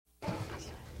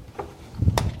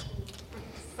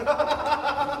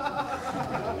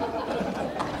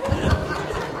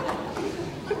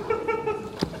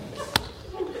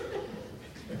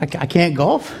I can't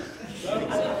golf?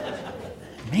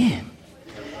 Man.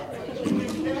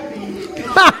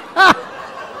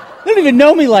 They don't even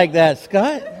know me like that,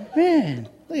 Scott. Man,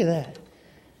 look at that.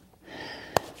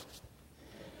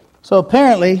 So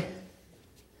apparently,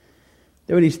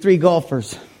 there were these 3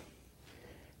 golfers.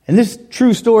 And this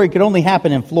true story could only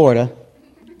happen in Florida.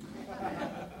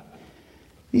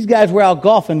 These guys were out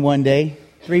golfing one day,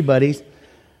 3 buddies.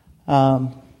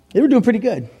 They were doing pretty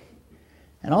good.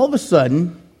 And all of a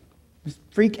sudden, this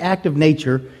freak act of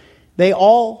nature, they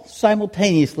all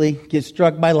simultaneously get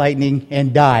struck by lightning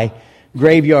and die.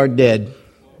 Graveyard dead.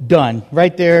 Done.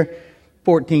 Right there,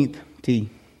 14th tee.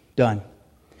 Done.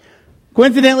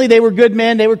 Coincidentally, they were good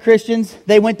men. They were Christians.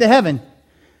 They went to heaven.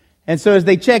 And so as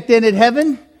they checked in at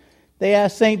heaven, they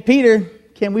asked St. Peter,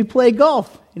 can we play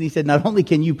golf? And he said, not only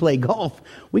can you play golf,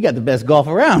 we got the best golf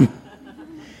around.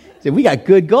 He said, we got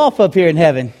good golf up here in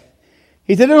heaven.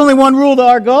 He said, there's only one rule to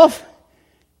our golf.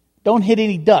 Don't hit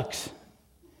any ducks.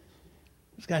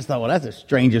 These guys thought, well, that's the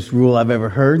strangest rule I've ever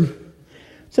heard.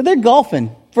 So they're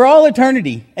golfing for all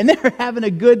eternity, and they're having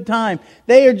a good time.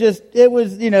 They are just, it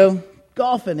was,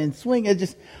 golfing and swinging,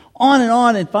 just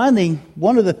on, and finally,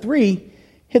 one of the 3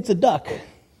 hits a duck.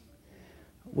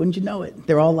 Wouldn't you know it?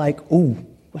 They're all like, ooh,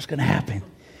 what's going to happen?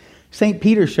 St.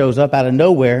 Peter shows up out of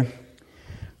nowhere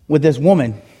with this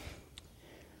woman.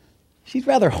 She's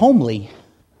rather homely,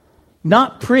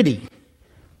 not pretty.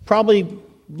 Probably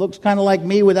looks kind of like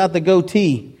me without the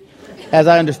goatee, as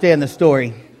I understand the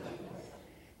story.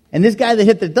 And this guy that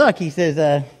hit the duck, he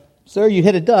says, sir, you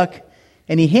hit a duck.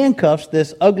 And he handcuffs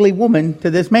this ugly woman to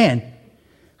this man.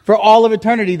 For all of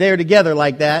eternity, they are together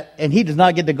like that, and he does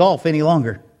not get to golf any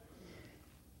longer.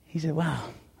 He said, wow,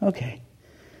 okay.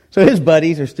 So his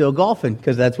buddies are still golfing,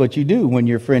 because that's what you do when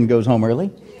your friend goes home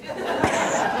early.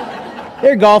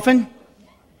 They're golfing.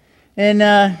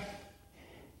 And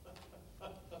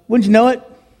wouldn't you know it?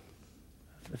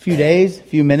 A few days, a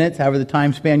few minutes, however the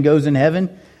time span goes in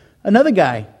heaven, another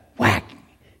guy, whack,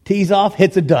 tees off,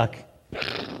 hits a duck.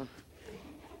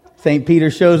 St. Peter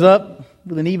shows up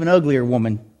with an even uglier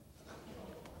woman.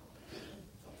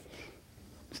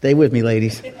 Stay with me,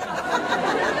 ladies.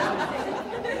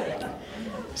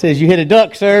 Says, you hit a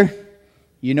duck, sir.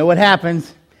 You know what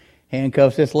happens.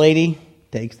 Handcuffs this lady,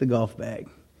 takes the golf bag.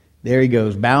 There he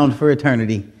goes, bound for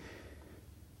eternity.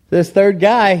 This third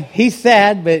guy, he's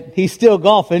sad, but he's still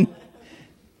golfing.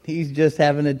 He's just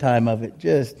having a time of it,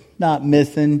 just not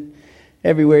missing.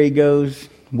 Everywhere he goes,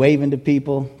 waving to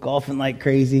people, golfing like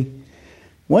crazy.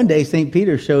 One day, St.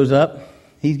 Peter shows up.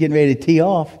 He's getting ready to tee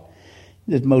off.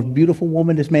 The most beautiful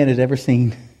woman this man has ever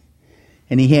seen.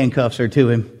 And he handcuffs her to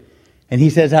him. And he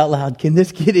says out loud, can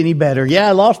this get any better? Yeah,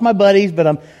 I lost my buddies,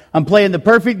 but I'm playing the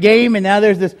perfect game, and now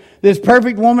there's this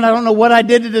perfect woman. I don't know what I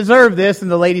did to deserve this. And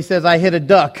the lady says, I hit a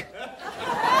duck.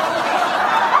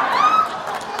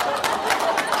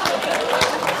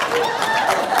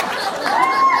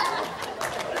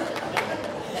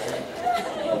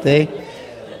 See?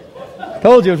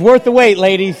 Told you it was worth the wait,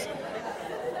 ladies.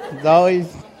 You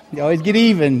always get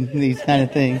even in these kind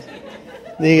of things.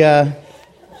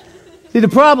 The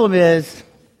problem is,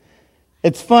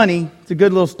 it's funny. It's a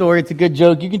good little story. It's a good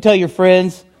joke. You can tell your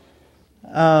friends.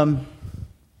 That's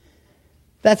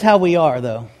how we are,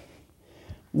 though.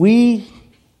 We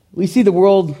see the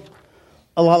world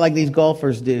a lot like these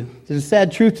golfers do. There's a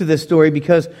sad truth to this story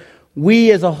because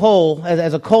we as a whole,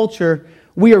 as a culture,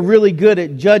 we are really good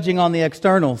at judging on the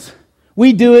externals.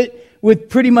 We do it with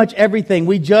pretty much everything.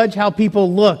 We judge how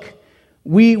people look.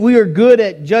 We are good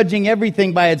at judging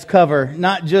everything by its cover,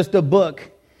 not just a book.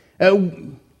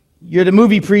 You're at a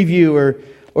movie preview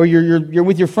or you're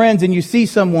with your friends and you see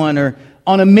someone, or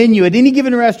on a menu at any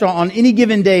given restaurant on any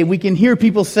given day, we can hear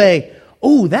people say,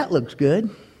 oh, that looks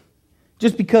good.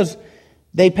 Just because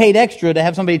they paid extra to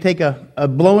have somebody take a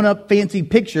blown up fancy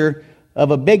picture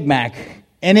of a Big Mac.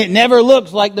 And it never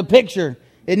looks like the picture.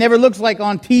 It never looks like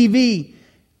on TV.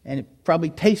 And it probably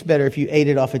tastes better if you ate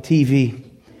it off a TV.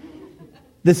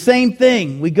 The same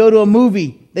thing. We go to a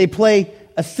movie. They play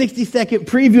a 60-second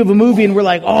preview of a movie and we're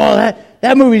like, oh,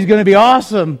 that movie's going to be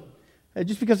awesome.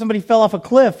 Just because somebody fell off a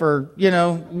cliff or,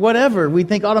 whatever. We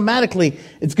think automatically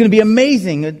it's going to be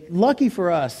amazing. Lucky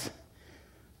for us.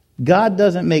 God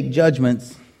doesn't make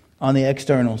judgments on the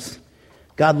externals.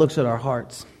 God looks at our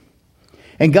hearts.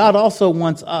 And God also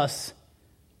wants us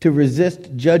to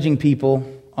resist judging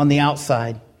people on the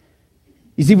outside.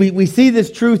 You see, we see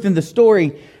this truth in the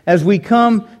story as we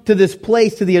come to this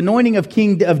place, to the anointing of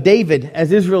David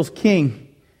as Israel's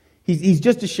king. He's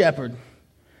just a shepherd.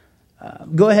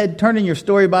 Go ahead, turn in your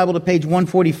story Bible to page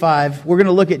 145. We're going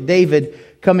to look at David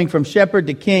coming from shepherd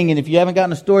to king. And if you haven't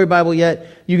gotten a story Bible yet,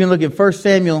 you can look at 1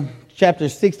 Samuel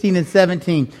chapters 16 and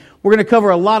 17. We're going to cover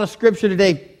a lot of scripture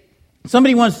today.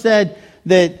 Somebody once said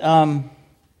that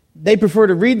they prefer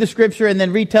to read the scripture and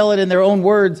then retell it in their own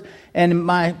words. And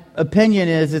my opinion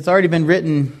is it's already been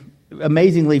written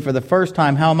amazingly for the first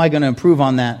time. How am I going to improve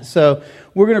on that? So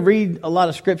we're going to read a lot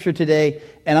of scripture today,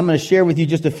 and I'm going to share with you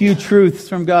just a few truths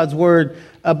from God's word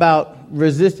about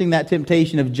resisting that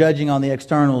temptation of judging on the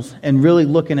externals and really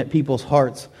looking at people's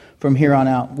hearts from here on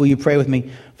out. Will you pray with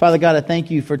me? Father God, I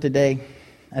thank you for today.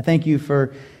 I thank you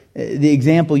for the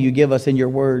example you give us in your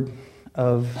word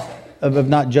of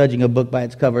not judging a book by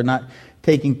its cover, not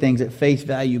taking things at face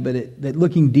value, but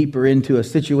looking deeper into a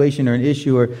situation or an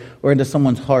issue or into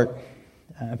someone's heart.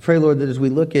 I pray, Lord, that as we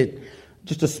look at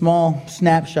just a small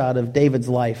snapshot of David's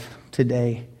life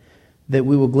today, that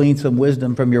we will glean some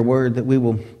wisdom from your word, that we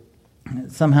will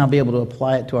somehow be able to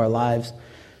apply it to our lives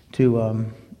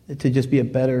to just be a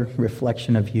better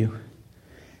reflection of you.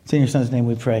 It's in your Son's name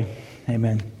we pray.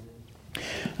 Amen.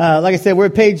 Like I said, we're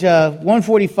at page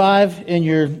 145 in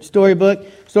your story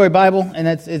Bible, and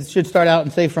it should start out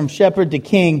and say from shepherd to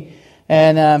king.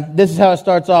 And this is how it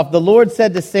starts off. The Lord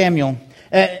said to Samuel,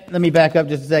 let me back up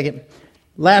just a second.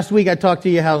 Last week I talked to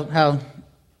you how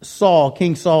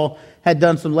King Saul, had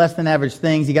done some less than average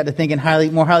things. He got to thinking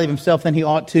more highly of himself than he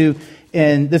ought to.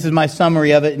 And this is my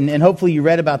summary of it. And hopefully you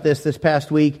read about this past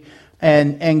week.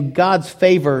 And God's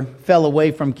favor fell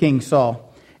away from King Saul.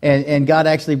 And God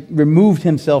actually removed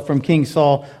himself from King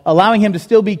Saul, allowing him to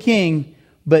still be king,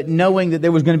 but knowing that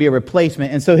there was going to be a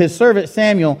replacement. And so his servant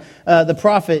Samuel, the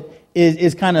prophet,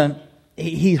 is kind of,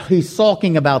 he's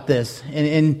sulking about this.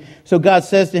 And so God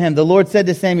says to him, the Lord said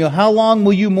to Samuel, how long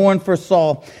will you mourn for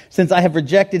Saul, since I have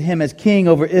rejected him as king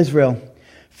over Israel?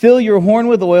 Fill your horn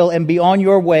with oil and be on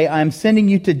your way. I am sending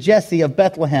you to Jesse of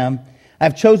Bethlehem. I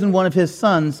have chosen one of his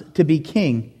sons to be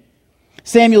king.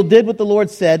 Samuel did what the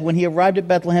Lord said. When he arrived at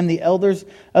Bethlehem, the elders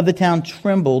of the town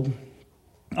trembled.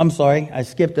 I'm sorry, I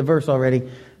skipped a verse already.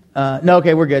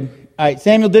 Okay, we're good. All right,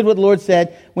 Samuel did what the Lord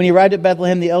said. When he arrived at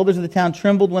Bethlehem, the elders of the town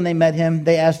trembled when they met him.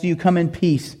 They asked, do you come in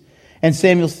peace? And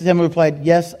Samuel replied,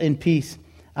 yes, in peace.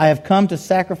 I have come to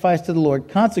sacrifice to the Lord.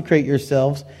 Consecrate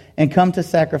yourselves and come to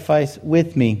sacrifice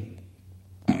with me.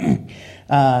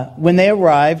 When they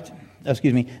arrived,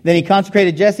 then he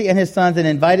consecrated Jesse and his sons and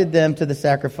invited them to the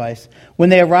sacrifice. When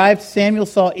they arrived, Samuel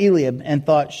saw Eliab and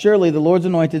thought, surely the Lord's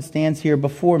anointed stands here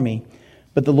before me.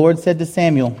 But the Lord said to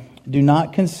Samuel, do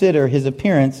not consider his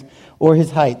appearance or his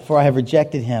height, for I have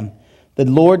rejected him. The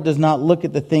Lord does not look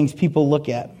at the things people look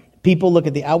at. People look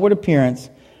at the outward appearance,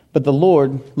 but the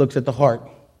Lord looks at the heart.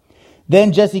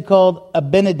 Then Jesse called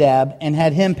Abinadab and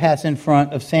had him pass in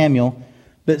front of Samuel.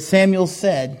 But Samuel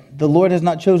said, the Lord has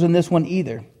not chosen this one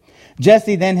either.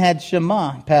 Jesse then had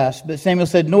Shammah pass, but Samuel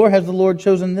said, nor has the Lord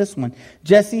chosen this one.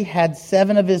 Jesse had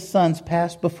 7 of his sons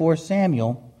pass before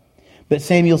Samuel, but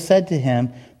Samuel said to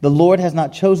him, the Lord has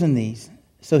not chosen these.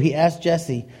 So he asked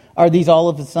Jesse, are these all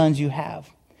of the sons you have?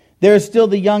 There is still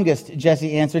the youngest,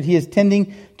 Jesse answered. He is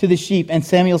tending to the sheep. And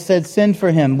Samuel said, send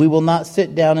for him. We will not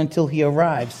sit down until he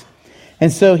arrives.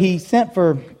 And so he sent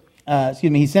for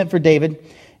David.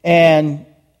 And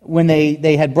when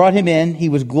they had brought him in, he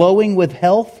was glowing with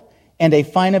health and a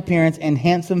fine appearance and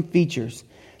handsome features.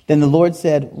 Then the Lord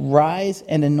said, rise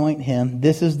and anoint him.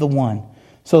 This is the one.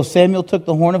 So Samuel took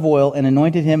the horn of oil and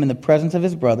anointed him in the presence of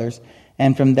his brothers.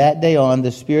 And from that day on,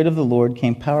 the Spirit of the Lord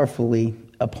came powerfully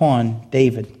upon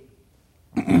David.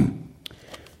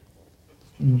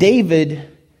 David,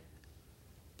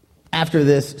 after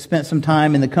this, spent some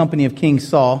time in the company of King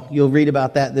Saul. You'll read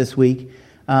about that this week.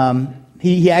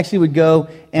 He actually would go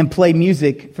and play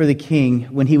music for the king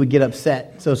when he would get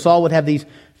upset. So Saul would have these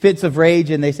fits of rage,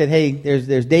 and they said, hey,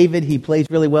 there's David. He plays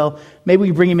really well. Maybe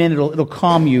we bring him in. It'll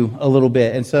calm you a little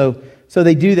bit. And so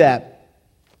they do that.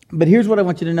 But here's what I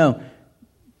want you to know.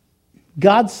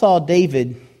 God saw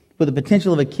David with the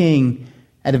potential of a king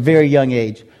at a very young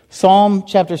age. Psalm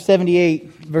chapter 78,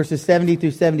 verses 70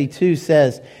 through 72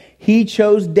 says, he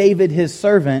chose David his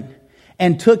servant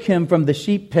and took him from the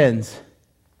sheep pens.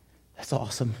 That's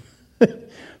awesome.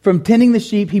 From tending the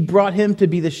sheep, he brought him to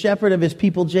be the shepherd of his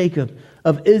people Jacob,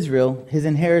 of Israel, his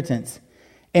inheritance.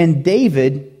 And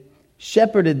David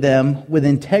shepherded them with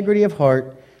integrity of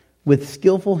heart, with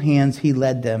skillful hands he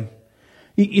led them.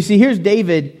 You see, here's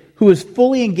David, who is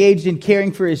fully engaged in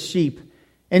caring for his sheep.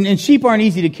 And sheep aren't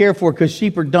easy to care for because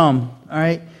sheep are dumb, all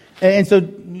right? And so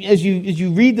as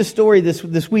you read the story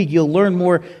this week, you'll learn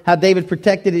more how David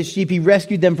protected his sheep. He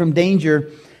rescued them from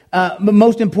danger. But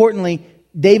most importantly,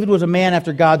 David was a man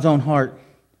after God's own heart.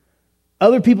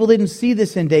 Other people didn't see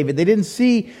this in David. They didn't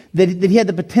see that he had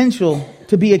the potential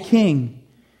to be a king.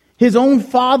 His own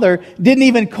father didn't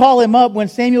even call him up when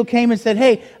Samuel came and said,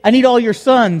 hey, I need all your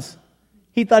sons.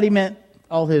 He thought he meant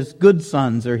all his good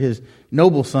sons or his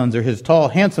noble sons or his tall,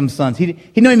 handsome sons. He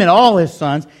knew he meant all his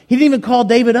sons. He didn't even call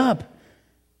David up.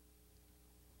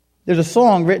 There's a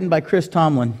song written by Chris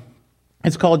Tomlin.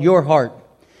 It's called Your Heart.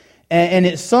 And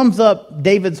it sums up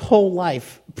David's whole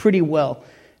life pretty well.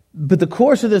 But the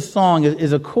chorus of this song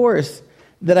is a chorus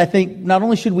that I think not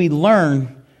only should we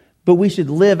learn, but we should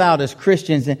live out as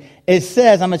Christians. And it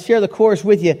says, I'm going to share the chorus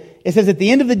with you. It says, at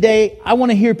the end of the day, I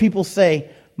want to hear people say,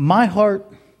 my heart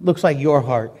looks like your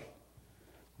heart.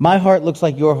 My heart looks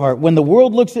like your heart. When the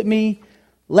world looks at me,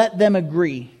 let them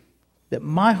agree that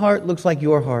my heart looks like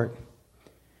your heart.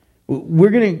 We're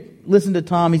going to listen to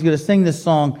Tom. He's going to sing this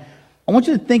song. I want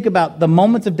you to think about the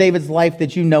moments of David's life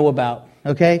that you know about,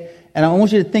 okay? And I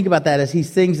want you to think about that as he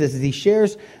sings this, as he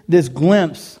shares this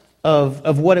glimpse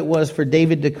of what it was for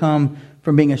David to come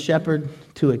from being a shepherd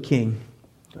to a king.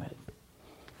 Go ahead.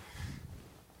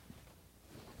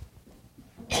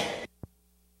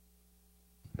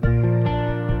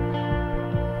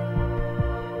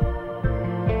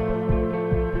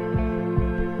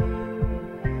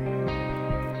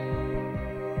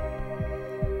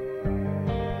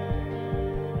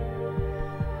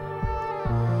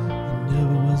 It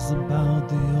never was about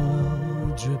the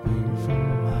oil dripping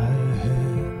from my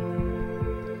head.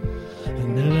 I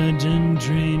never did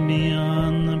dream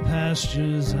beyond the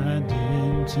pastures I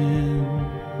did tend.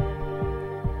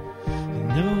 It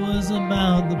never was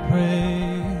about the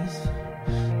praise,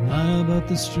 not about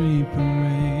the street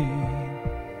parade.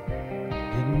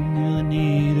 Didn't really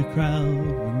need a crowd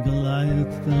when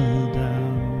Goliath fell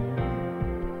down.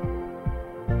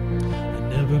 I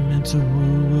never meant to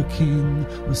woo a king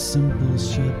with simple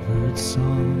shepherd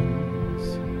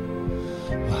songs.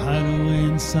 Hide away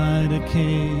inside a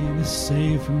cave,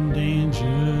 safe from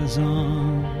danger's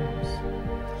arms.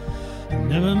 I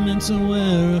never meant to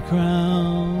wear a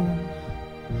crown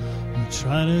or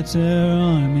try to tear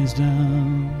armies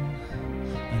down.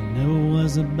 I never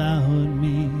was about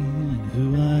me and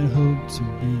who I hoped to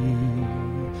be.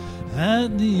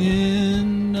 At the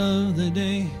end of the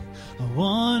day, I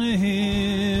want to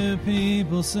hear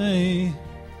people say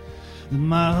that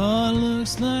my heart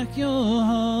looks like your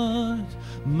heart.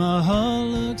 My heart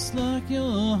looks like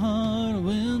your heart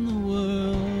when the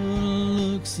world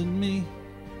looks at me.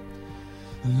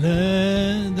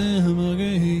 Let them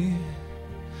agree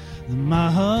that my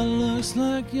heart looks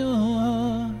like your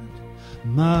heart.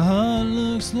 My heart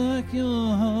looks like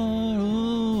your heart.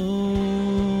 Oh.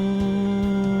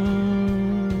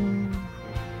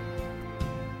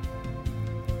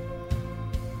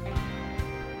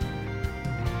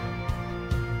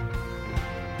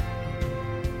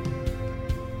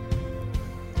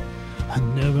 I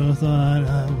never thought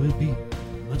I would be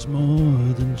much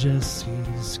more than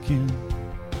Jesse's kin.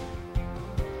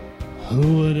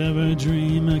 Who would ever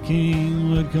dream a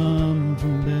king would come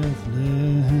from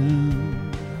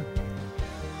Bethlehem?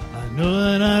 I know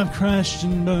that I've crashed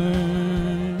and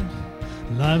burned,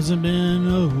 lives have been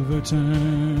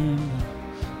overturned,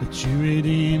 but you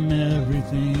redeem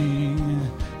everything,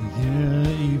 yeah,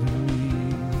 even me.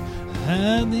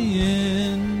 At the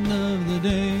end of the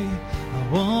day, I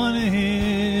want to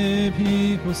hear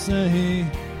people say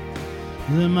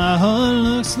that my heart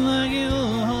looks like your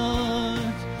heart.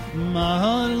 My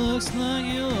heart looks like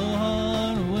your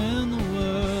heart when the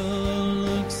world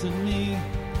looks at me.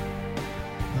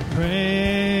 I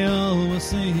pray all will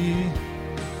see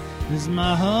is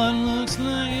my heart looks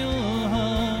like your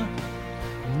heart.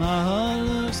 My heart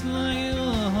looks like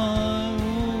your heart.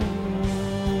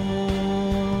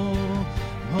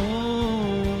 Oh, oh,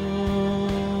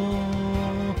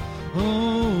 oh, oh.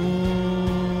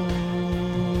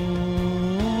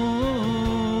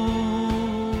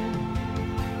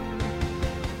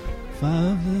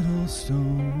 5 little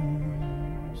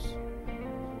stones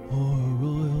or a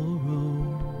royal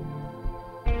road,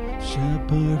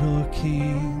 shepherd or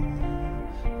king,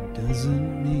 doesn't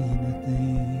mean a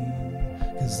thing,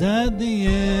 'cause at the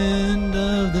end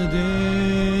of the day,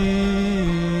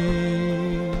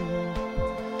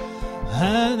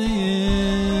 at the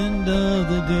end of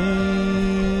the day,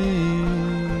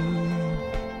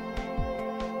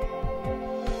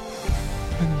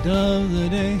 end of the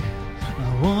day,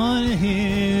 I want to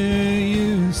hear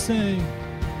you say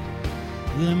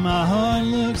that my heart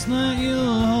looks like your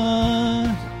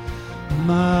heart.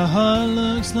 My heart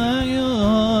looks like your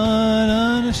heart,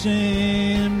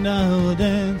 unashamed I will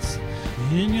dance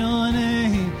in your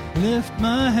name, lift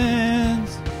my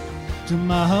hands till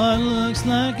my heart looks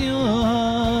like your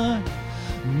heart.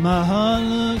 My heart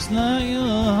looks like your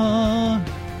heart.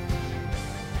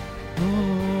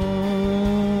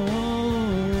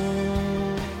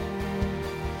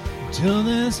 Till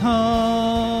this heart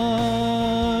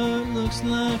looks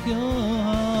like your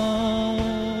heart.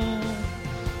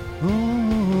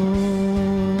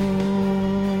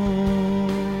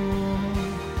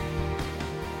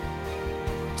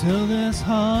 Till this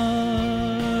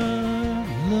heart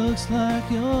looks like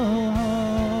your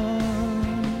heart.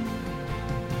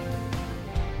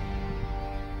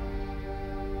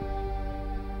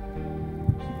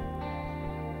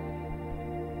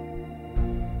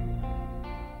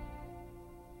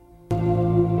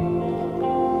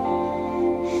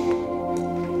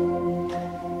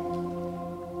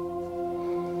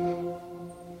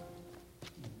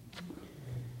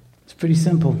 Pretty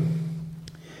simple.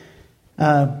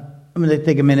 I'm going to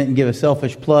take a minute and give a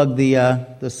selfish plug.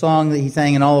 The song that he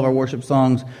sang and all of our worship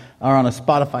songs are on a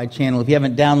Spotify channel. If you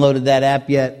haven't downloaded that app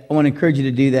yet, I want to encourage you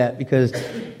to do that, because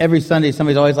every Sunday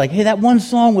somebody's always like, hey, that one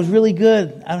song was really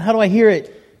good. How do I hear it?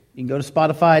 You can go to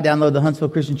Spotify, download the Huntsville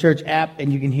Christian Church app,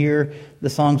 and you can hear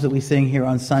the songs that we sing here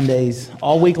on Sundays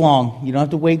all week long. You don't have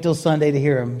to wait till Sunday to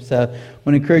hear them. So I want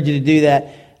to encourage you to do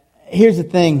that. Here's the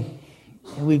thing.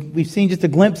 We've seen just a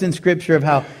glimpse in Scripture of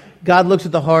how God looks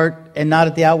at the heart and not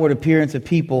at the outward appearance of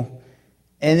people.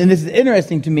 And this is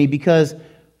interesting to me, because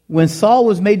when Saul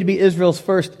was made to be Israel's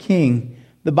first king,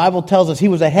 the Bible tells us he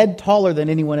was a head taller than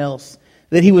anyone else.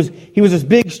 That he was this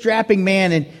big, strapping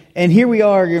man. And here we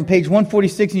are, you're on page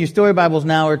 146 in your story Bibles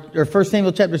now, or 1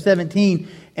 Samuel chapter 17,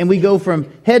 and we go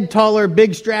from head taller,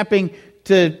 big, strapping,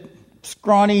 to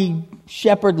scrawny,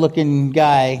 shepherd-looking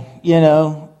guy,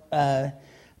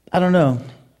 I don't know.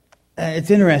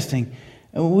 It's interesting.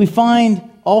 We find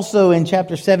also in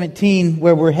chapter 17,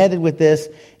 where we're headed with this,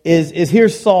 is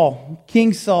here's Saul,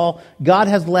 King Saul. God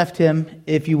has left him,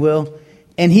 if you will,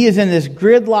 and he is in this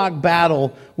gridlock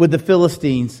battle with the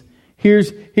Philistines.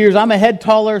 Here's I'm a head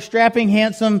taller, strapping,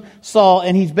 handsome Saul,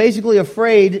 and he's basically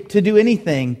afraid to do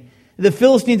anything. The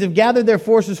Philistines have gathered their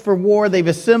forces for war. They've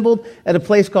assembled at a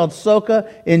place called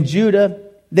Soka in Judah.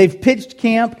 They've pitched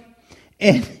camp,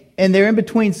 and they're in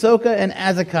between Soka and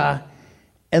Azekah.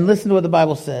 And listen to what the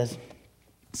Bible says.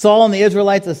 Saul and the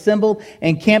Israelites assembled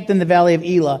and camped in the valley of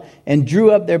Elah and drew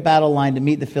up their battle line to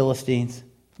meet the Philistines.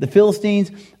 The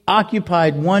Philistines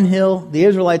occupied one hill. The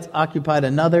Israelites occupied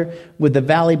another, with the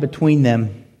valley between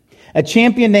them. A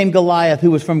champion named Goliath,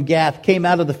 who was from Gath, came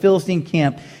out of the Philistine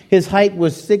camp. His height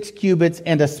was 6 cubits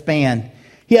and a span.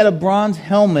 He had a bronze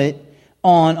helmet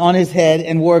on his head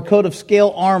and wore a coat of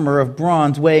scale armor of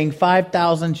bronze weighing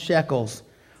 5,000 shekels.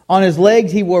 On his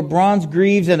legs he wore bronze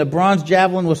greaves, and a bronze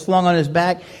javelin was slung on his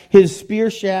back. His spear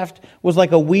shaft was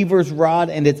like a weaver's rod,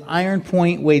 and its iron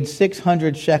point weighed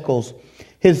 600 shekels.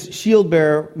 His shield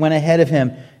bearer went ahead of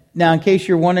him. Now, in case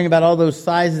you're wondering about all those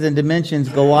sizes and dimensions,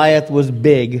 Goliath was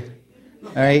big.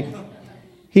 All right?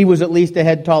 He was at least a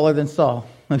head taller than Saul.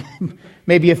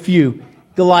 Maybe a few.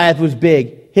 Goliath was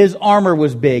big. His armor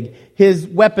was big. His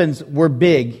weapons were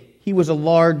big. He was a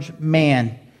large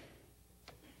man.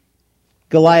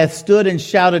 Goliath stood and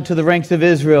shouted to the ranks of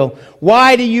Israel,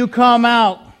 "Why do you come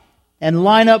out and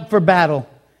line up for battle?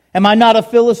 Am I not a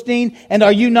Philistine? And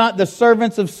are you not the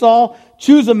servants of Saul?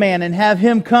 Choose a man and have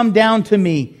him come down to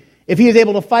me. If he is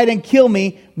able to fight and kill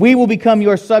me, we will become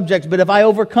your subjects. But if I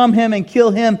overcome him and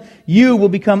kill him, you will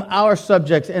become our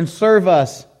subjects and serve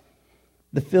us."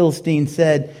 The Philistine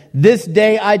said, "This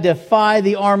day I defy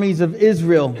the armies of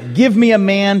Israel. Give me a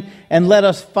man and let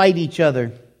us fight each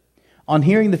other." On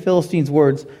hearing the Philistines'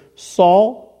 words,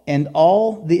 Saul and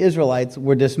all the Israelites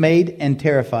were dismayed and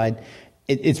terrified.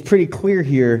 It's pretty clear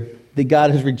here that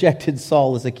God has rejected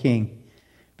Saul as a king,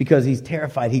 because he's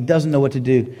terrified. He doesn't know what to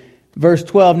do. Verse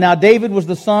 12, now David was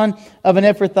the son of an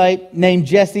Ephrathite named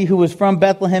Jesse, who was from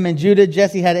Bethlehem in Judah.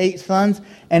 Jesse had 8 sons,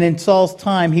 and in Saul's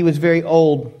time he was very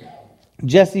old.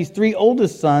 Jesse's 3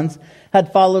 oldest sons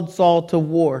had followed Saul to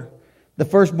war. The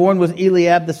firstborn was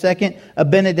Eliab, the second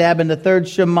Abinadab, and the third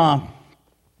Shammah.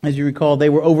 As you recall, they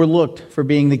were overlooked for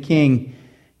being the king.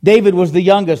 David was the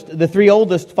youngest. The 3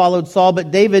 oldest followed Saul, but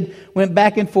David went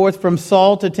back and forth from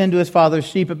Saul to tend to his father's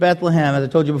sheep at Bethlehem. As I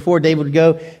told you before, David would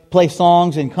go play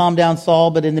songs and calm down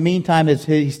Saul, but in the meantime,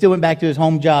 he still went back to his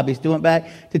home job. He still went back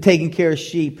to taking care of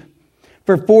sheep.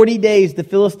 For 40 days, the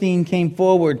Philistine came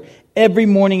forward every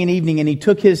morning and evening, and he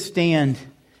took his stand.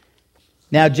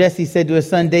 Now Jesse said to his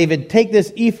son David, "Take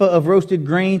this ephah of roasted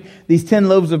grain, these 10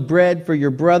 loaves of bread for your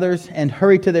brothers, and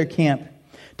hurry to their camp.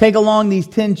 Take along these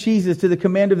 10 cheeses to the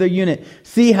commander of their unit.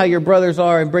 See how your brothers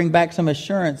are, and bring back some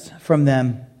assurance from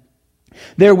them."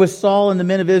 There was Saul and the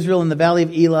men of Israel in the valley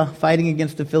of Elah fighting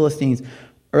against the Philistines.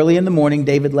 Early in the morning,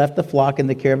 David left the flock in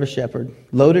the care of a shepherd,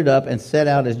 loaded up, and set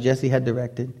out as Jesse had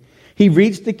directed. He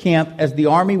reached the camp as the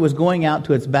army was going out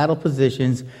to its battle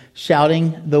positions,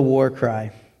 shouting the war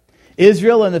cry.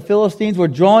 Israel and the Philistines were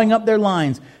drawing up their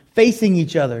lines, facing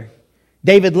each other.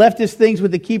 David left his things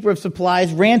with the keeper of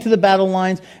supplies, ran to the battle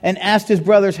lines, and asked his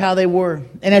brothers how they were.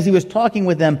 And as he was talking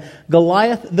with them,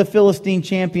 Goliath, the Philistine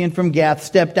champion from Gath,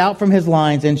 stepped out from his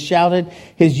lines and shouted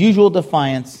his usual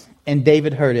defiance, and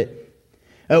David heard it.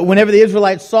 Whenever the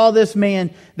Israelites saw this man,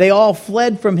 they all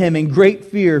fled from him in great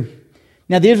fear.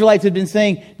 Now the Israelites had been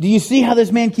saying, "Do you see how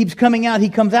this man keeps coming out? He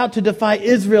comes out to defy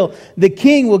Israel. The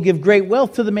king will give great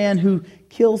wealth to the man who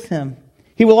kills him.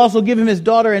 He will also give him his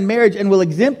daughter in marriage and will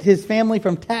exempt his family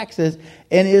from taxes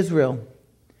in Israel."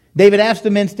 David asked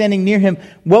the men standing near him,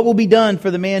 "What will be done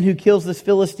for the man who kills this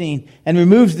Philistine and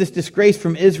removes this disgrace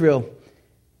from Israel?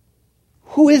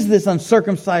 Who is this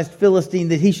uncircumcised Philistine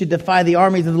that he should defy the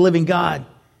armies of the living God?"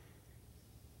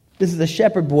 This is a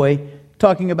shepherd boy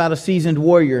talking about a seasoned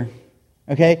warrior.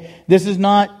 Okay? This is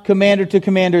not commander to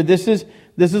commander. This is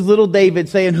little David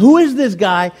saying, who is this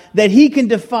guy that he can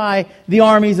defy the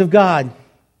armies of God?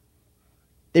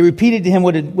 They repeated to him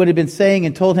what had been saying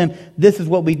and told him, "This is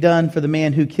what we done for the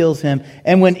man who kills him."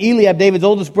 And when Eliab, David's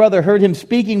oldest brother, heard him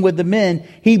speaking with the men,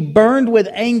 he burned with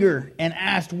anger and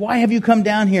asked, "Why have you come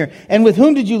down here? And with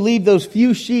whom did you leave those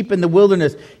few sheep in the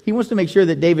wilderness?" He wants to make sure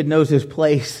that David knows his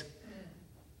place.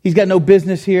 He's got no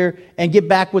business here, and get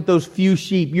back with those few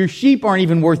sheep. Your sheep aren't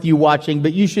even worth you watching,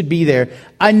 but you should be there.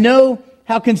 "I know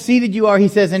how conceited you are," he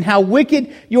says, "and how wicked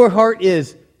your heart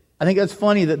is." I think that's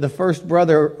funny that the first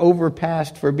brother,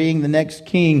 overpassed for being the next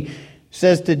king,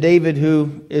 says to David, who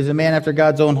is a man after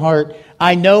God's own heart,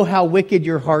 "I know how wicked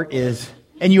your heart is."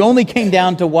 And you only came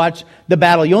down to watch the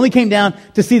battle. You only came down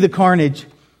to see the carnage.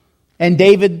 And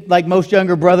David, like most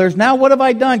younger brothers, "Now what have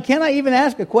I done? Can't I even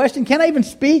ask a question? Can't I even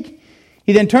speak?"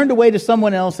 He then turned away to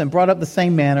someone else and brought up the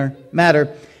same matter,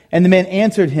 and the men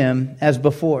answered him as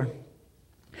before.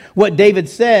 What David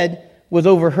said was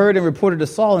overheard and reported to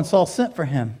Saul, and Saul sent for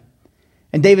him.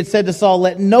 And David said to Saul,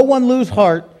 "Let no one lose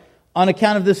heart on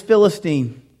account of this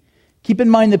Philistine." Keep in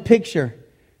mind the picture.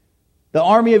 The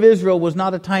army of Israel was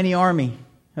not a tiny army.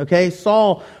 Okay?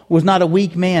 Saul was not a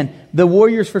weak man. The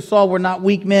warriors for Saul were not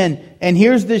weak men. And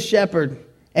here's this shepherd.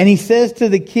 And he says to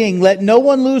the king, "Let no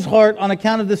one lose heart on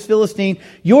account of this Philistine.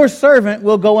 Your servant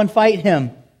will go and fight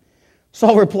him."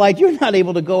 Saul replied, "You're not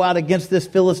able to go out against this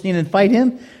Philistine and fight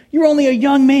him. You're only a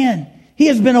young man. He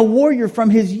has been a warrior from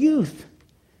his youth."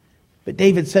 But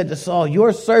David said to Saul,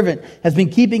 "Your servant has been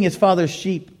keeping his father's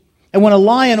sheep. And when a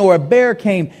lion or a bear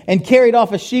came and carried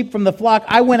off a sheep from the flock,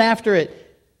 I went after it,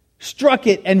 struck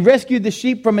it, and rescued the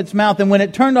sheep from its mouth. And when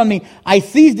it turned on me, I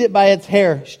seized it by its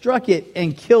hair, struck it,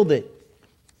 and killed it.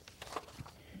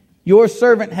 Your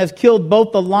servant has killed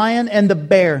both the lion and the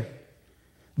bear.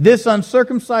 This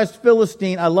uncircumcised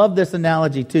Philistine," I love this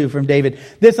analogy too from David,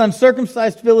 "this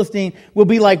uncircumcised Philistine will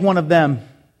be like one of them,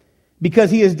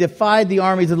 because he has defied the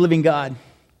armies of the living God."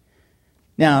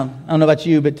 Now, I don't know about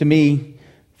you, but to me,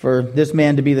 for this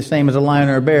man to be the same as a lion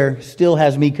or a bear still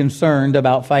has me concerned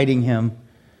about fighting him.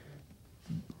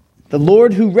 "The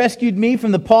Lord who rescued me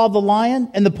from the paw of the lion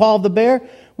and the paw of the bear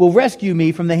will rescue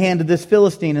me from the hand of this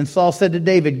Philistine." And Saul said to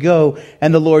David, "Go,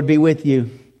 and the Lord be with you."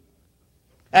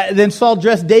 Then Saul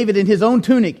dressed David in his own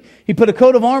tunic. He put a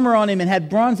coat of armor on him and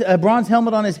had a bronze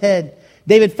helmet on his head.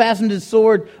 David fastened his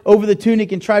sword over the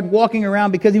tunic and tried walking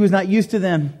around because he was not used to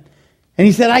them. And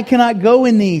he said, "I cannot go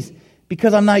in these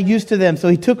because I'm not used to them." So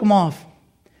he took them off.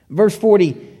 Verse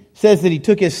 40 says that he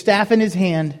took his staff in his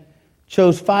hand,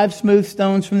 chose 5 smooth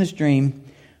stones from the stream,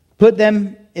 put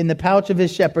them in the pouch of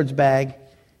his shepherd's bag,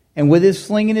 and with his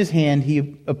sling in his hand,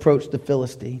 he approached the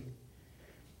Philistine.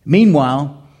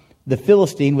 Meanwhile, the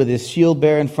Philistine, with his shield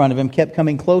bearer in front of him, kept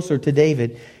coming closer to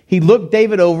David. He looked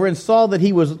David over and saw that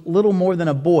he was little more than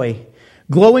a boy,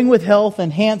 glowing with health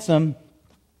and handsome,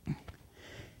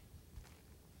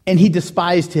 and he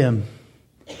despised him,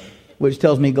 which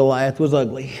tells me Goliath was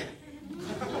ugly.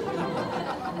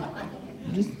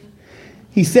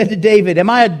 He said to David, "Am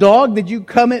I a dog that you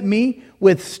come at me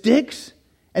with sticks?"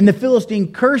 And the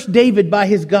Philistine cursed David by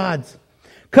his gods.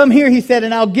 "Come here," he said,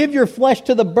 "and I'll give your flesh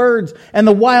to the birds and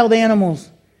the wild animals."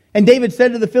 And David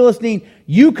said to the Philistine,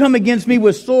 "You come against me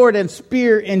with sword and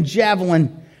spear and javelin,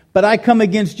 but I come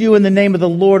against you in the name of the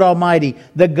Lord Almighty,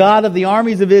 the God of the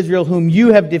armies of Israel, whom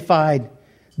you have defied.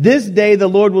 This day the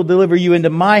Lord will deliver you into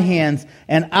my hands,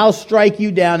 and I'll strike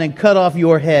you down and cut off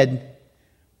your head."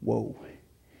 Whoa.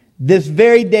 "This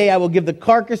very day I will give the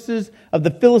carcasses of the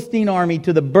Philistine army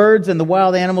to the birds and the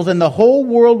wild animals, and the whole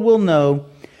world will know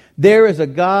there is a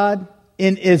God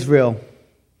in Israel."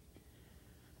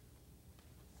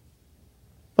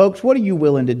 Folks, what are you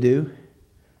willing to do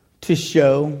to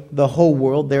show the whole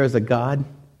world there is a God?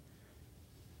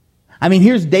 I mean,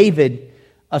 here's David,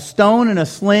 a stone and a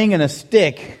sling and a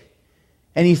stick.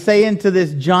 And he's saying to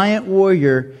this giant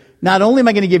warrior, not only am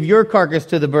I going to give your carcass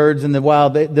to the birds and the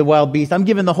wild beasts, I'm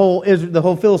giving the whole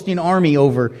Philistine army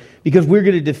over because we're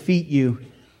going to defeat you.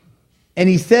 And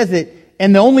he says it,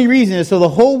 and the only reason is so the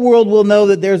whole world will know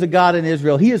that there's a God in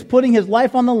Israel. He is putting his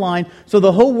life on the line so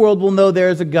the whole world will know there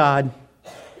is a God.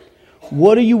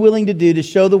 What are you willing to do to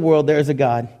show the world there is a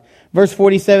God? Verse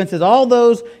 47 says, all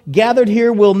those gathered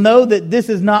here will know that this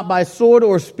is not by sword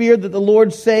or spear that the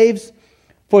Lord saves,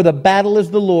 for the battle is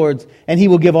the Lord's, and he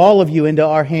will give all of you into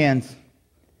our hands.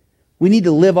 We need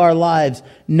to live our lives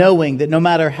knowing that no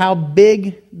matter how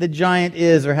big the giant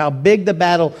is, or how big the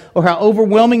battle, or how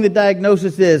overwhelming the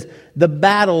diagnosis is, the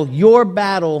battle, your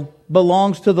battle,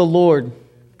 belongs to the Lord.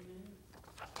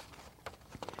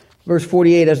 Verse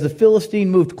 48, as the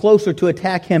Philistine moved closer to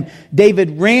attack him,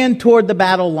 David ran toward the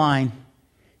battle line.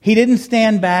 He didn't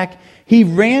stand back. He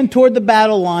ran toward the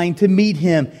battle line to meet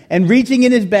him. And reaching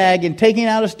in his bag and taking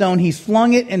out a stone, he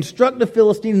flung it and struck the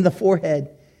Philistine in the forehead.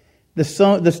 The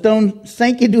stone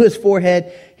sank into his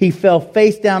forehead. He fell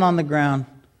face down on the ground.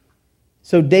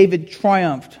 So David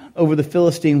triumphed over the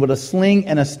Philistine with a sling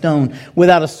and a stone.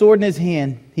 Without a sword in his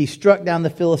hand, he struck down the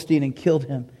Philistine and killed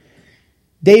him.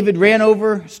 David ran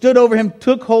over, stood over him,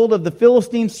 took hold of the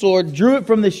Philistine's sword, drew it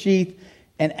from the sheath,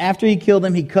 and after he killed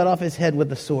him, he cut off his head with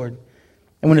the sword.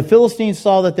 And when the Philistines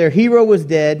saw that their hero was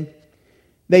dead,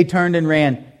 they turned and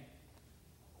ran.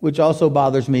 Which also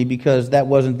bothers me because that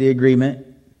wasn't the agreement.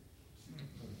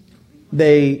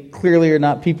 They clearly are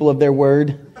not people of their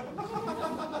word.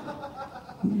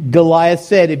 Goliath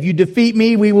said, if you defeat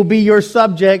me, we will be your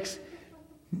subjects.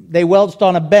 They welched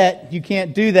on a bet. You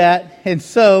can't do that. And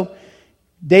so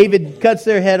David cuts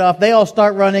their head off. They all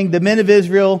start running. The men of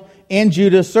Israel and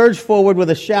Judah surge forward with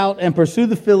a shout and pursue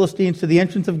the Philistines to the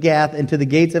entrance of Gath and to the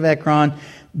gates of Ekron.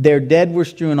 Their dead were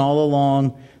strewn all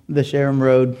along the Sharon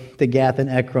road to Gath and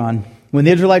Ekron. When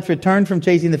the Israelites returned from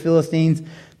chasing the Philistines,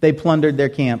 they plundered their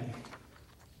camp.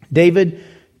 David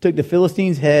took the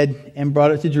Philistines' head and brought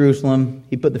it to Jerusalem.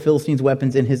 He put the Philistines'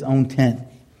 weapons in his own tent.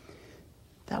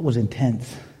 That was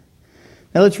intense.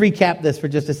 Now let's recap this for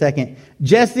just a second.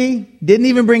 Jesse didn't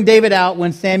even bring David out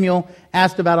when Samuel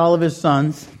asked about all of his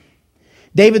sons.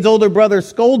 David's older brother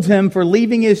scolds him for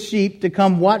leaving his sheep to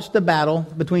come watch the battle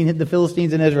between the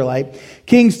Philistines and Israelites.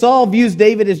 King Saul views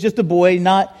David as just a boy,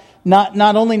 not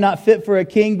only not fit for a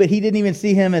king, but he didn't even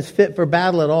see him as fit for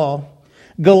battle at all.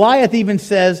 Goliath even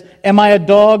says, am I a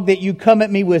dog that you come at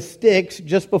me with sticks,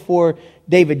 just before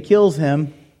David kills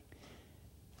him?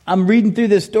 I'm reading through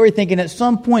this story thinking at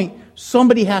some point,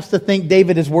 somebody has to think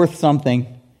David is worth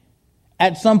something.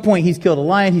 At some point, he's killed a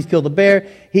lion, he's killed a bear,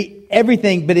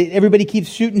 everything, but everybody keeps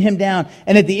shooting him down.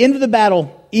 And at the end of the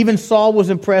battle, even Saul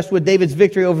was impressed with David's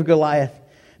victory over Goliath.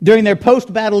 During their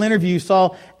post-battle interview,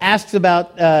 Saul asks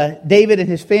about David and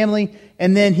his family,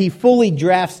 and then he fully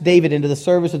drafts David into the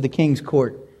service of the king's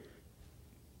court.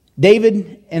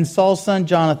 David and Saul's son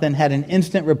Jonathan had an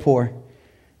instant rapport.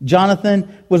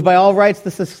 Jonathan was by all rights the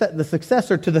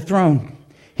successor to the throne.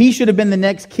 He should have been the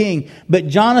next king. But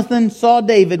Jonathan saw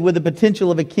David with the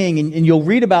potential of a king. And you'll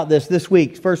read about this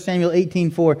week. 1 Samuel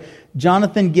 18:4.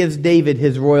 Jonathan gives David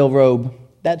his royal robe.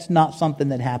 That's not something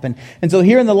that happened. And so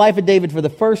here in the life of David for the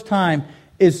first time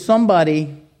is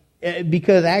somebody,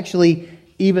 because actually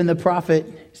even the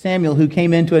prophet Samuel who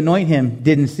came in to anoint him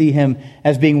didn't see him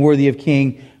as being worthy of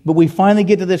king. But we finally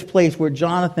get to this place where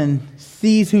Jonathan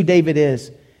sees who David is,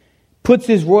 puts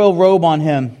his royal robe on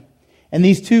him. And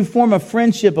these two form a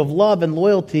friendship of love and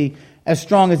loyalty as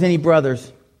strong as any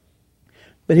brothers.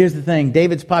 But here's the thing.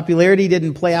 David's popularity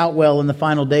didn't play out well in the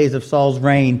final days of Saul's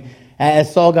reign.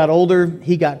 As Saul got older,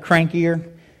 he got crankier.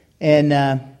 And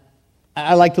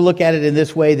I like to look at it in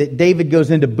this way, that David goes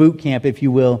into boot camp, if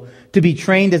you will, to be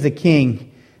trained as a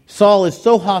king. Saul is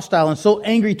so hostile and so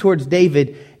angry towards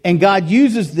David. And God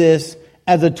uses this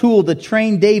as a tool to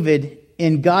train David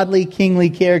in godly,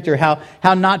 kingly character, how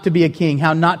not to be a king,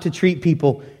 how not to treat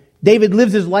people. David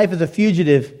lives his life as a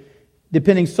fugitive,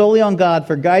 depending solely on God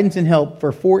for guidance and help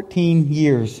for 14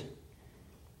 years.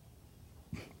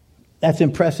 That's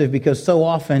impressive because so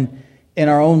often in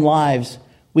our own lives,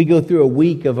 we go through a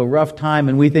week of a rough time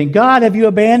and we think, God, have you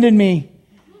abandoned me?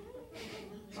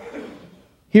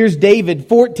 Here's David,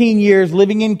 14 years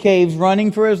living in caves,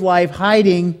 running for his life,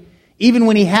 hiding. Even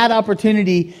when he had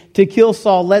opportunity to kill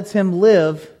Saul, lets him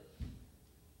live.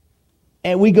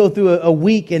 And we go through a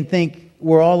week and think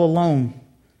we're all alone.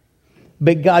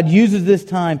 But God uses this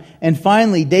time. And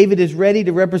finally, David is ready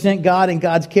to represent God and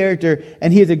God's character.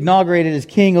 And he is inaugurated as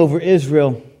king over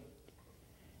Israel.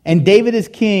 And David as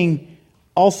king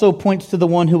also points to the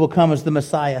one who will come as the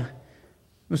Messiah. I'm going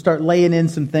to start laying in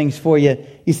some things for you.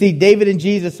 You see, David and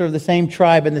Jesus are the same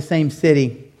tribe and the same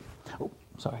city.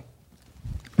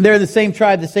 They're the same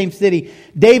tribe, the same city.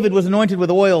 David was anointed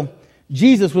with oil.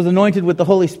 Jesus was anointed with the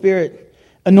Holy Spirit.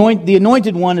 The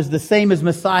anointed one is the same as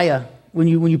Messiah when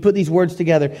you put these words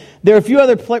together. There are a few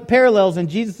other parallels in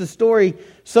Jesus' story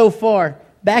so far.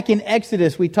 Back in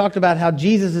Exodus, we talked about how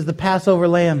Jesus is the Passover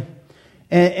lamb.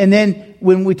 And then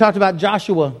when we talked about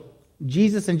Joshua,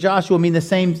 Jesus and Joshua mean the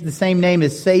same name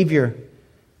as Savior.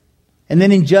 And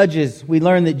then in Judges, we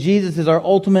learn that Jesus is our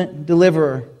ultimate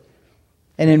deliverer.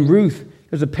 And in Ruth,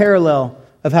 there's a parallel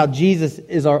of how Jesus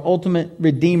is our ultimate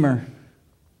redeemer.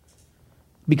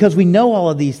 Because we know all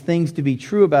of these things to be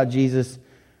true about Jesus,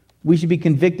 we should be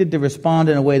convicted to respond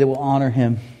in a way that will honor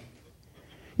Him.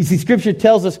 You see, Scripture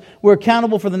tells us we're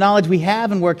accountable for the knowledge we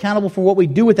have, and we're accountable for what we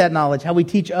do with that knowledge, how we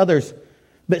teach others.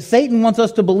 But Satan wants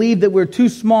us to believe that we're too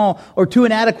small or too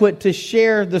inadequate to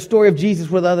share the story of Jesus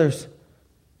with others.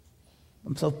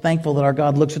 I'm so thankful that our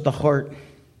God looks at the heart.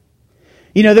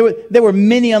 You know, there were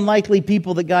many unlikely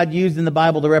people that God used in the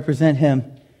Bible to represent Him.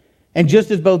 And just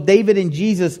as both David and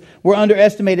Jesus were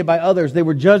underestimated by others, they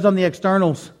were judged on the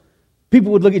externals.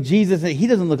 People would look at Jesus and say, he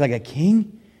doesn't look like a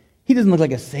king. He doesn't look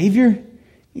like a savior.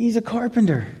 He's a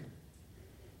carpenter.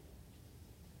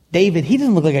 David, he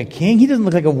doesn't look like a king. He doesn't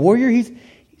look like a warrior. He's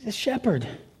a shepherd.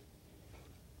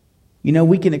 You know,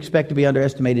 we can expect to be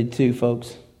underestimated too,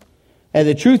 folks. And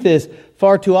the truth is,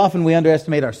 far too often we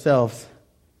underestimate ourselves.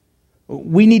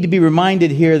 We need to be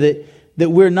reminded here that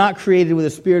we're not created with a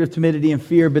spirit of timidity and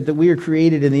fear, but that we are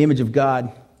created in the image of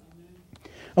God.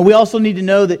 And we also need to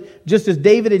know that just as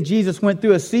David and Jesus went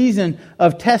through a season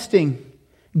of testing,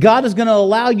 God is going to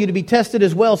allow you to be tested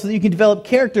as well so that you can develop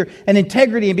character and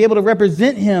integrity and be able to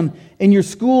represent Him in your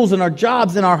schools, in our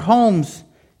jobs, in our homes,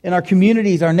 in our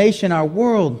communities, our nation, our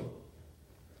world.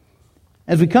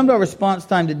 As we come to our response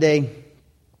time today,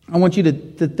 I want you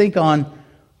to think on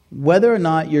whether or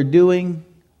not you're doing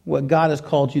what God has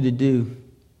called you to do,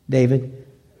 David.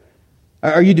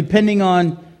 Are you depending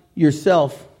on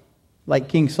yourself like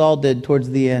King Saul did towards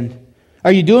the end?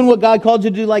 Are you doing what God called you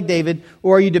to do like David,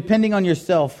 or are you depending on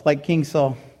yourself like King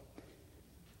Saul?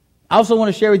 I also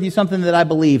want to share with you something that I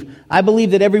believe. I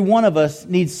believe that every one of us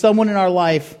needs someone in our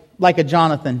life like a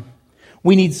Jonathan.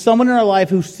 We need someone in our life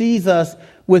who sees us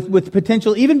with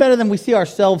potential even better than we see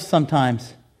ourselves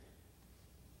sometimes.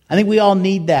 I think we all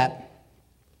need that.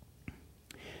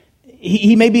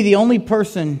 He may be the only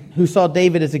person who saw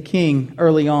David as a king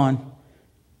early on.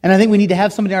 And I think we need to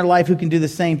have somebody in our life who can do the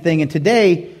same thing. And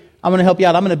today, I'm going to help you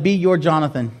out. I'm going to be your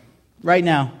Jonathan right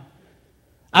now.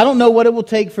 I don't know what it will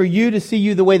take for you to see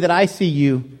you the way that I see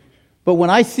you. But when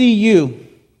I see you,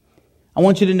 I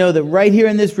want you to know that right here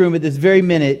in this room at this very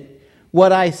minute,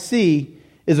 what I see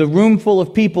is a room full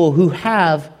of people who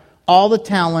have all the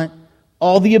talent,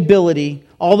 all the ability,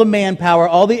 all the manpower,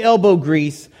 all the elbow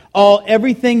grease,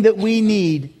 everything that we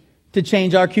need to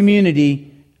change our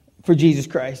community for Jesus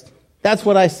Christ. That's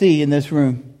what I see in this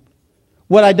room.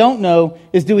 What I don't know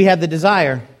is, do we have the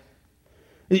desire?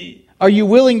 Are you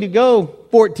willing to go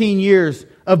 14 years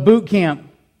of boot camp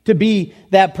to be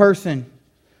that person?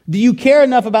 Do you care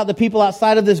enough about the people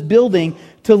outside of this building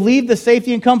to leave the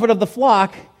safety and comfort of the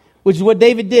flock, which is what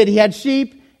David did? He had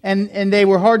sheep, and they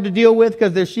were hard to deal with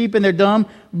because they're sheep and they're dumb.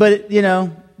 But, you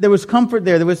know, there was comfort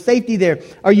there. There was safety there.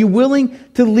 Are you willing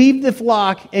to leave the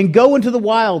flock and go into the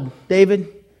wild,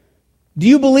 David? Do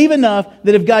you believe enough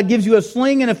that if God gives you a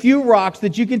sling and a few rocks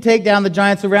that you can take down the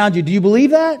giants around you? Do you believe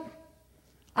that?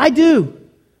 I do.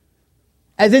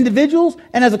 As individuals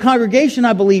and as a congregation,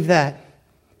 I believe that.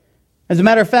 As a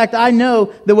matter of fact, I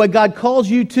know that what God calls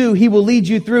you to, He will lead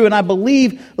you through. And I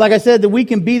believe, like I said, that we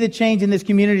can be the change in this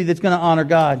community that's going to honor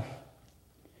God.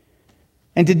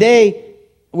 And today,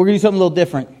 we're going to do something a little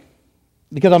different.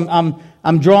 Because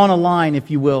I'm drawing a line, if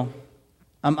you will.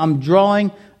 I'm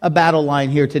drawing a battle line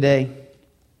here today.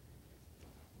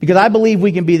 Because I believe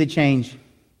we can be the change.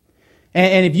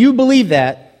 And if you believe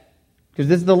that, because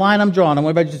this is the line I'm drawing, I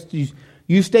want everybody just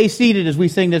you stay seated as we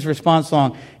sing this response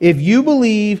song. If you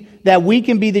believe that we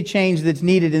can be the change that's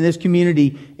needed in this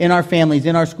community, in our families,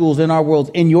 in our schools, in our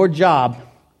worlds, in your job,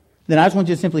 then I just want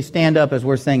you to simply stand up as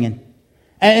we're singing.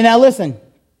 And now listen,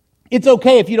 it's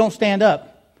okay if you don't stand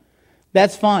up.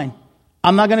 That's fine.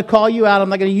 I'm not going to call you out. I'm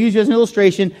not going to use you as an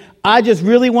illustration. I just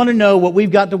really want to know what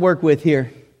we've got to work with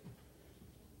here.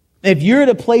 If you're at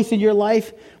a place in your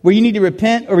life where you need to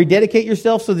repent or rededicate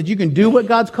yourself so that you can do what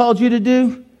God's called you to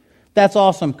do, That's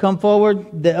awesome. Come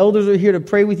forward. The elders are here to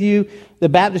pray with you. The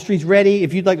baptistry's ready.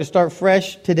 If you'd like to start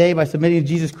fresh today by submitting to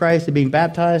Jesus Christ and being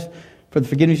baptized for the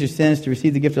forgiveness of your sins to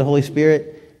receive the gift of the Holy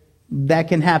Spirit, that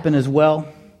can happen as well.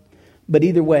 But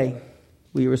either way,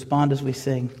 we respond as we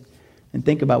sing and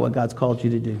think about what God's called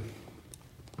you to do.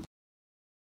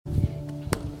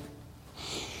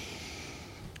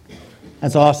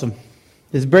 That's awesome.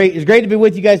 It's great to be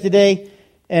with you guys today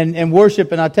and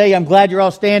worship. And I'll tell you, I'm glad you're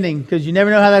all standing because you never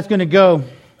know how that's going to go.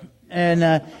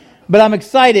 And but I'm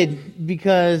excited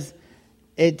because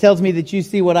it tells me that you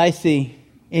see what I see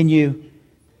in you,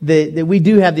 that we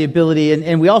do have the ability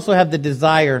and we also have the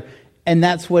desire, and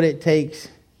that's what it takes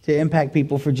to impact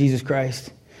people for Jesus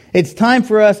Christ. It's time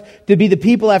for us to be the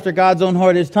people after God's own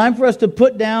heart. It's time for us to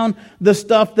put down the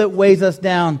stuff that weighs us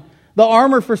down. The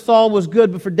armor for Saul was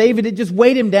good, but for David, it just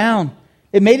weighed him down.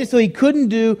 It made it so he couldn't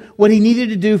do what he needed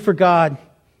to do for God.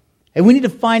 And we need to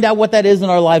find out what that is in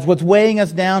our lives, what's weighing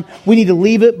us down. We need to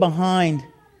leave it behind.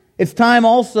 It's time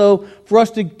also for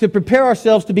us to prepare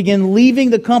ourselves to begin leaving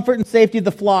the comfort and safety of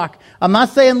the flock. I'm not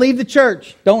saying leave the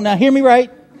church. Don't now hear me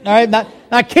right. All right,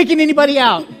 not kicking anybody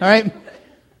out. All right.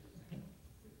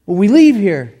 When we leave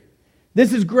here,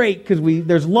 this is great because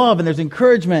there's love and there's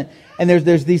encouragement and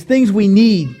there's these things we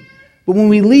need. But when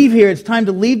we leave here, it's time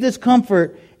to leave this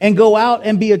comfort and go out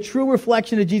and be a true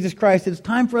reflection of Jesus Christ. It's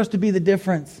time for us to be the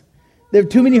difference. There are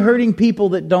too many hurting people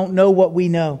that don't know what we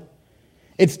know.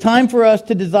 It's time for us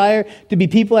to desire to be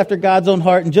people after God's own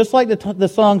heart. And just like the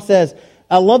song says,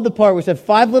 I love the part where it said,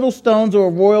 5 little stones or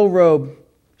a royal robe,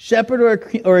 shepherd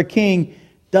or a king,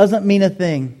 doesn't mean a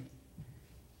thing.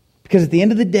 Because at the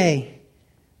end of the day,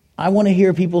 I want to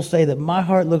hear people say that my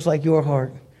heart looks like your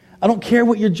heart. I don't care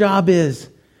what your job is.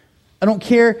 I don't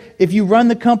care if you run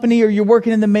the company or you're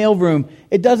working in the mailroom.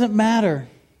 It doesn't matter.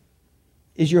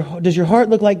 Does your heart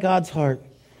look like God's heart?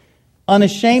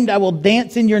 Unashamed, I will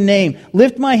dance in your name.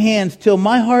 Lift my hands till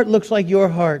my heart looks like your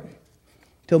heart.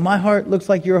 Till my heart looks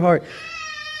like your heart.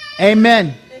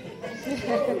 Amen.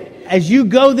 As you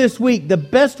go this week, the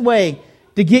best way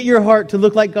to get your heart to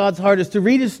look like God's heart is to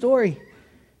read His story.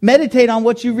 Meditate on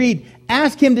what you read.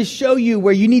 Ask Him to show you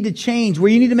where you need to change,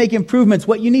 where you need to make improvements,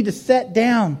 what you need to set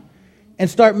down. And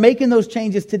start making those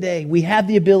changes today. We have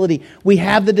the ability. We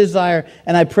have the desire.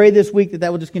 And I pray this week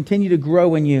that will just continue to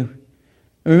grow in you.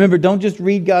 And remember, don't just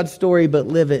read God's story, but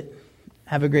live it.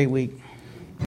 Have a great week.